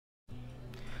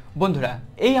বন্ধুরা,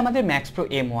 এই আমাদের ম্যাক্স প্রো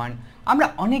M1 আমরা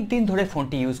অনেক দিন ধরে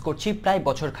ফোনটি ইউজ করছি, প্রায়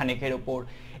বছর খানেকের ওপর।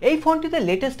 এই ফোনটিতে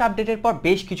লেটেস্ট আপডেটের পর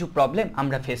বেশ কিছু প্রবলেম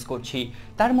আমরা ফেস করছি।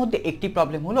 তার মধ্যে একটি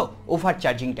প্রবলেম হলো ওভার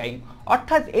চার্জিং টাইম,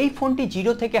 অর্থাৎ এই ফোনটি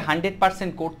 0 থেকে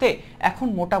 100% করতে এখন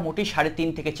মোটামুটি 3.5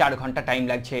 থেকে 4 ঘন্টা টাইম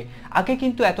লাগছে। আগে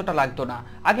কিন্তু এতটা লাগতো না,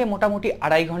 আগে মোটামুটি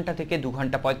 2.5 ঘন্টা থেকে 2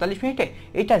 ঘন্টা 45 মিনিটে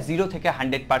এটা 0 থেকে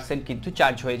 100% কিন্তু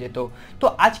চার্জ হয়ে যেত। তো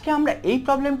আজকে আমরা এই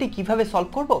প্রবলেমটি কিভাবে সলভ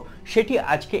করব সেটি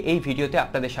আজকে এই ভিডিওতে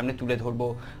আপনাদের সামনে তুলে ধরবো।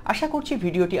 আশা করছি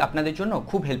ভিডিওটি আপনাদের জন্য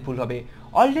খুব হেল্পফুল হবে।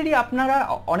 অলরেডি আপনারা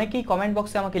অনেকেই কমেন্ট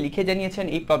বক্সে আমাকে লিখে জানিয়েছেন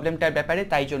এই প্রবলেমটার ব্যাপারে,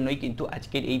 তাই জন্যই কিন্তু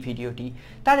আজকের এই ভিডিওটি।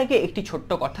 তার আগে একটি ছোট্ট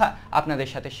কথা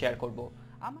আপনাদের সাথে শেয়ার করব।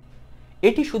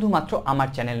 এটি শুধুমাত্র আমার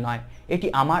চ্যানেল নয়, এটি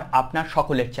আমার আপনার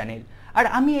সকলের চ্যানেল। আর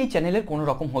আমি এই চ্যানেলের কোনো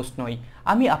রকম হোস্ট নই,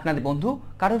 আমি আপনাদের বন্ধু,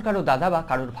 কারোর দাদা বা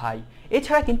কারোর ভাই।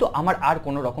 এছাড়া কিন্তু আমার আর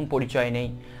কোনো রকম পরিচয় নেই।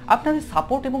 আপনাদের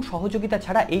সাপোর্ট এবং সহযোগিতা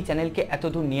ছাড়া এই চ্যানেলকে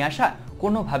এতদূর নিয়ে আসা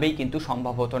কোনোভাবেই কিন্তু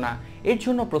সম্ভব হতো না। এর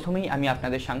জন্য প্রথমেই আমি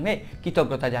আপনাদের সঙ্গে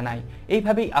কৃতজ্ঞতা জানাই।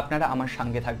 এইভাবেই আপনারা আমার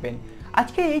সঙ্গে থাকবেন।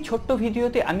 আজকে এই ছোট্ট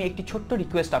ভিডিওতে আমি একটি ছোট্ট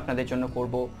রিকোয়েস্ট আপনাদের জন্য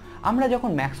করব। আমরা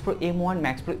যখন max pro M1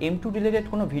 max pro M2 related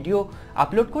কোনো ভিডিও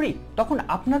আপলোড করি, তখন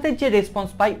আপনাদের যে রেসপন্স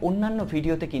পাই অন্যান্য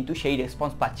ভিডিওতে কিন্তু সেই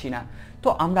রেসপন্স পাচ্ছি না। তো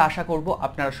আমরা আশা করব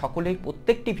আপনারা সকলেই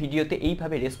প্রত্যেকটি ভিডিওতে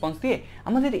এইভাবে রেসপন্স দিয়ে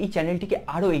আমাদের এই চ্যানেলটিকে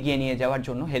আরও এগিয়ে নিয়ে যাওয়ার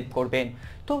জন্য হেল্প করবেন।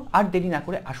 তো আর দেরি না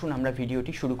করে আসুন আমরা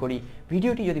ভিডিওটি শুরু করি।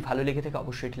 ভিডিওটি যদি ভালো লেগে থাকে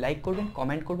অবশ্যই এটি লাইক করবেন,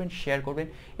 কমেন্ট করবেন, শেয়ার করবেন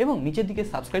এবং নিচের দিকে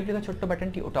সাবস্ক্রাইব লেখা ছোট্ট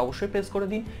বাটনটি ওটা অবশ্যই প্রেস করে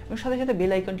দিন এবং সাথে সাথে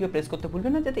বেল আইকনটিও প্রেস করতে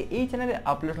ভুলবেন না, যাতে এই চ্যানেলে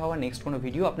আপলোড হওয়া নেক্সট কোনো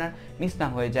ভিডিও আপনার মিস না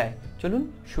হয়ে যায়। চলুন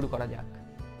শুরু করা যাক।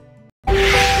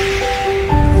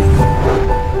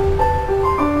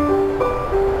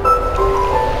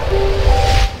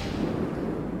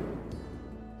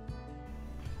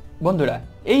 বন্ধুরা,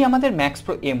 এই আমাদের ম্যাক্স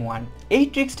প্রো M1, এই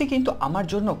ট্রিক্সটি কিন্তু আমার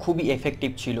জন্য খুবই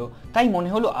এফেক্টিভ ছিল, তাই মনে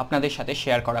হলো আপনাদের সাথে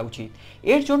শেয়ার করা উচিত।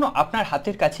 এর জন্য আপনার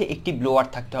হাতের কাছে একটি ব্লোয়ার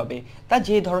থাকতে হবে, তা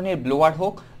যে ধরনের ব্লোয়ার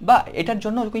হোক, বা এটার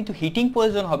জন্য কিন্তু হিটিং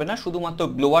প্রয়োজন হবে না, শুধুমাত্র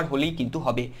ব্লোয়ার হলেই কিন্তু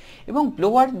হবে। এবং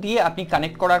ব্লোয়ার দিয়ে আপনি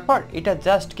কানেক্ট করার পর এটা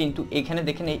জাস্ট কিন্তু এখানে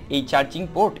দেখেন এই চার্জিং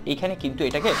পোর্ট, এখানে কিন্তু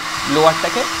এটাকে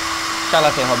ব্লোয়ারটাকে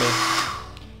চালাতে হবে।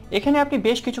 এখানে আপনি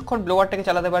বেশ কিছুক্ষণ ব্লোয়ারটাকে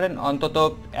চালাতে পারেন, অন্তত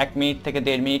 1 মিনিট থেকে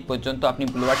 1.5 মিনিট পর্যন্ত আপনি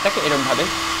ব্লোয়ারটাকে এরকমভাবে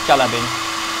চালাবেন।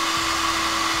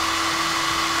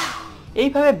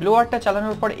 এইভাবে ব্লোয়ারটা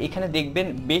চালানোর পর এখানে দেখবেন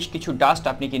বেশ কিছু ডাস্ট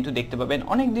আপনি কিন্তু দেখতে পাবেন।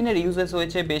 অনেক দিনের ইউজেস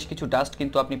হয়েছে, বেশ কিছু ডাস্ট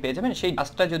কিন্তু আপনি পেয়ে যাবেন। সেই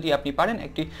ডাস্টটা যদি আপনি পারেন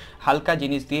একটি হালকা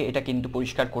জিনিস দিয়ে এটা কিন্তু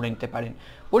পরিষ্কার করে নিতে পারেন।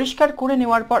 পরিষ্কার করে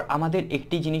নেওয়ার পর আমাদের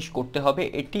একটি জিনিস করতে হবে,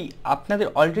 এটি আপনাদের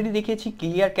অলরেডি দেখিয়েছি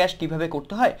ক্লিয়ার ক্যাশ কিভাবে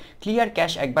করতে হয়। ক্লিয়ার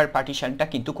ক্যাশ একবার পার্টিশনটা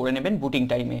কিন্তু করে নেবেন বুটিং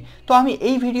টাইমে। তো আমি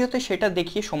এই ভিডিওতে সেটা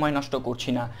দেখিয়ে সময় নষ্ট করছি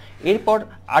না, এরপর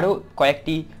আরও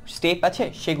কয়েকটি স্টেপ আছে,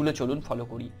 সেগুলো চলুন ফলো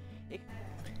করি।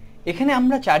 এখানে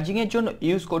আমরা চার্জিংয়ের জন্য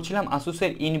ইউজ করছিলাম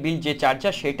আসুসের ইনবিল্ট যে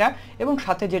চার্জার সেটা, এবং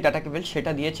সাথে যে ডাটা কেবল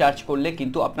সেটা দিয়ে চার্জ করলে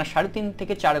কিন্তু আপনার 3.5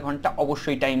 থেকে 4 ঘন্টা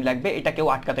অবশ্যই টাইম লাগবে, এটা কেউ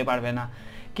আটকাতে পারবে না।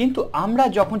 কিন্তু আমরা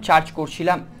যখন চার্জ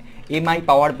করছিলাম এমআই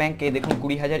পাওয়ার ব্যাঙ্কে, দেখুন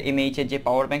 20,000 mAh যে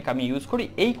পাওয়ার ব্যাঙ্ক আমি ইউজ করি,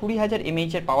 এই 20,000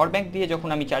 mAh পাওয়ার ব্যাঙ্ক দিয়ে যখন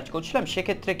আমি চার্জ করছিলাম,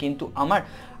 সেক্ষেত্রে কিন্তু আমার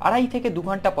 2.5 থেকে 2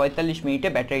 ঘন্টা 45 মিনিটে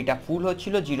ব্যাটারিটা ফুল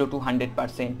হচ্ছিল 0 to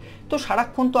 100%। তো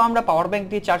সারাক্ষণ তো আমরা পাওয়ার ব্যাঙ্ক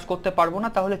দিয়ে চার্জ করতে পারবো না,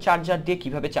 তাহলে চার্জার দিয়ে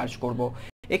কিভাবে চার্জ করব।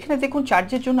 এখানে দেখুন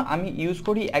চার্জের জন্য আমি ইউজ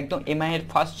করি একদম এমআই এর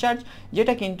ফাস্ট চার্জ,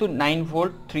 যেটা কিন্তু 9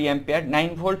 ভোল্ট 3 অ্যাম্পিয়ার,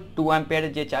 9 ভোল্ট 2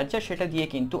 অ্যাম্পিয়ারের যে চার্জার, সেটা দিয়ে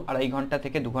কিন্তু 2.5 ঘন্টা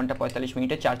থেকে 2 ঘন্টা 45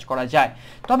 মিনিটে চার্জ করা যায়।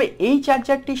 তবে এই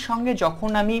চার্জারটির সঙ্গে যখন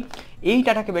আমি এই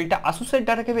ডাটা কেবলটা আসুসের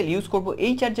ডাটা কেবল ইউজ করব,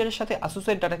 এই চার্জারের সাথে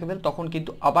আসুসের ডাটা কেবল, তখন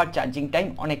কিন্তু আবার চার্জিং টাইম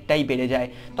অনেকটাই বেড়ে যায়,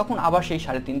 তখন আবার সেই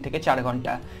 3.5 থেকে 4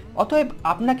 ঘন্টা। অতএব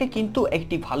আপনাকে কিন্তু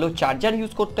একটি ভালো চার্জার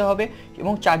ইউজ করতে হবে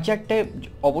এবং চার্জারটা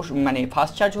অবশ্যই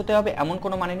ফাস্ট চার্জ হতে হবে, এমন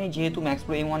কোনো মানে নেই। যেহেতু max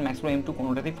pro M1 max pro M2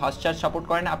 কোনোটাতেই fast charge support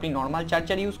করে না, আপনি নর্মাল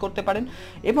চার্জার ইউজ করতে পারেন।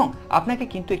 এবং আপনাকে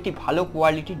কিন্তু একটি ভালো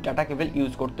কোয়ালিটির ডাটা কেবল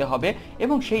ইউজ করতে হবে,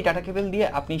 এবং সেই ডাটা কেবল দিয়ে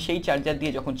আপনি সেই চার্জার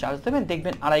দিয়ে যখন চার্জ দেবেন,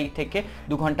 দেখবেন 2.5 থেকে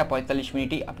 2 ঘন্টা 45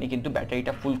 মিনিটেই আপনি কিন্তু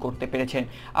ব্যাটারিটা ফুল করতে পেরেছেন।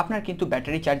 আপনার কিন্তু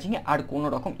ব্যাটারি চার্জিংয়ে আর কোনো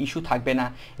রকম ইস্যু থাকবে না।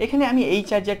 এখানে আমি এই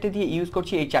চার্জারটা দিয়ে ইউজ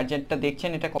করছি, এই চার্জারটা দেখছেন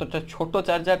এটা কতটা ছোট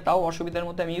চার্জার, তাও অসুবিধার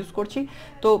মধ্যে আমি ইউজ করছি।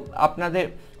 তো আপনাদের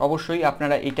অবশ্যই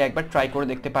আপনারা এটা একবার ট্রাই করে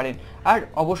দেখতে পারেন। আর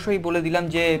অবশ্যই বলে দিলাম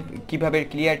যে কিভাবে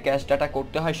ক্লিয়ার ক্যাশ ডাটা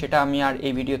করতে হয়, সেটা আমি আর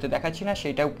এই ভিডিওতে দেখাচ্ছি না,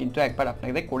 সেটাও কিন্তু একবার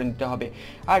আপনাদের করে নিতে হবে।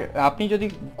 আর আপনি যদি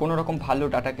কোনো রকম ভালো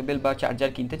ডাটা কেবল বা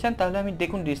চার্জার কিনতে চান, তাহলে আমি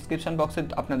দেখুন ডিসক্রিপশন বক্সে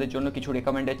আপনাদের জন্য কিছু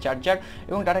রেকমেন্ডেড চার্জার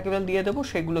এবং ডাটা কেবল দিয়ে দেবো,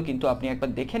 সেগুলো কিন্তু কিন্তু আপনি একবার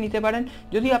দেখে নিতে পারেন।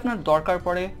 যদি আপনার দরকার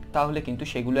পড়ে তাহলে কিন্তু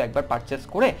সেগুলো একবার পারচেস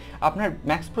করে আপনার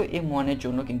ম্যাক্স প্রো M1 এর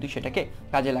জন্য কিন্তু সেটাকে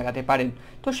কাজে লাগাতে পারেন।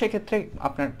 তো সেক্ষেত্রে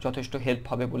আপনার যথেষ্ট হেল্প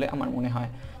হবে বলে আমার মনে হয়।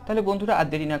 তাহলে বন্ধুরা আর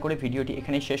দেরি না করে ভিডিওটি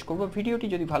এখানেই শেষ করব। ভিডিওটি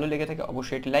যদি ভালো লেগে থাকে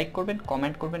অবশ্যই এটি লাইক করবেন,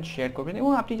 কমেন্ট করবেন, শেয়ার করবেন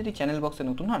এবং আপনি যদি চ্যানেল বক্সে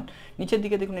নতুন হন নিচের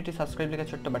দিকে দেখুন একটি সাবস্ক্রাইব লেখা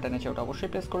ছোট্ট বাটন আছে, ওটা অবশ্যই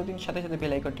প্রেস করে দিন। সাথে সাথে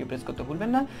বেল আইকনটি প্রেস করতে ভুলবেন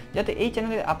না, যাতে এই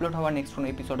চ্যানেলে আপলোড হওয়া নেক্সট কোনো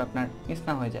এপিসোড আপনার মিস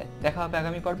না হয়ে যায়। দেখা হবে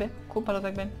আগামী পর্বে। খুব ভালো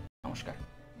থাকবেন। নমস্কার।